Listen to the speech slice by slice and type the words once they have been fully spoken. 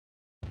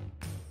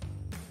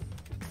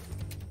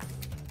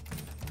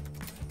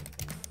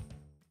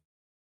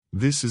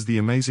This is the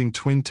amazing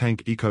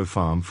twin-tank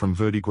eco-farm from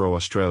Verti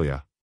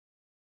Australia.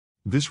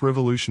 This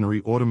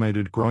revolutionary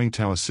automated growing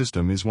tower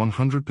system is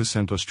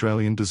 100%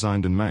 Australian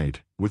designed and made,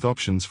 with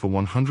options for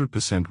 100%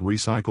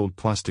 recycled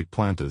plastic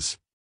planters.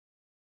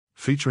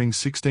 Featuring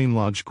 16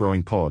 large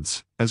growing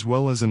pods, as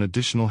well as an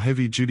additional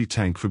heavy-duty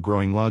tank for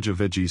growing larger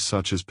veggies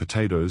such as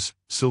potatoes,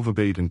 silver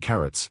beet and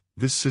carrots,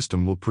 this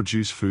system will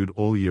produce food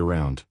all year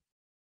round.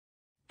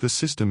 The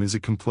system is a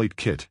complete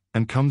kit,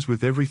 and comes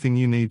with everything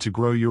you need to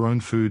grow your own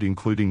food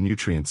including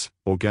nutrients,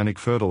 organic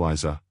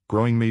fertilizer,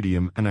 growing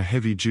medium and a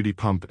heavy-duty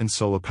pump and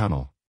solar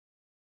panel.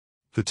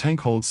 The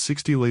tank holds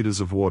 60 liters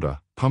of water,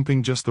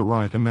 pumping just the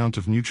right amount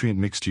of nutrient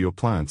mix to your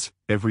plants,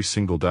 every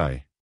single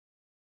day.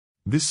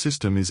 This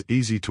system is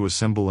easy to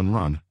assemble and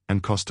run,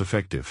 and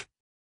cost-effective.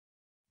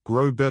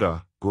 Grow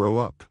better, grow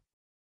up.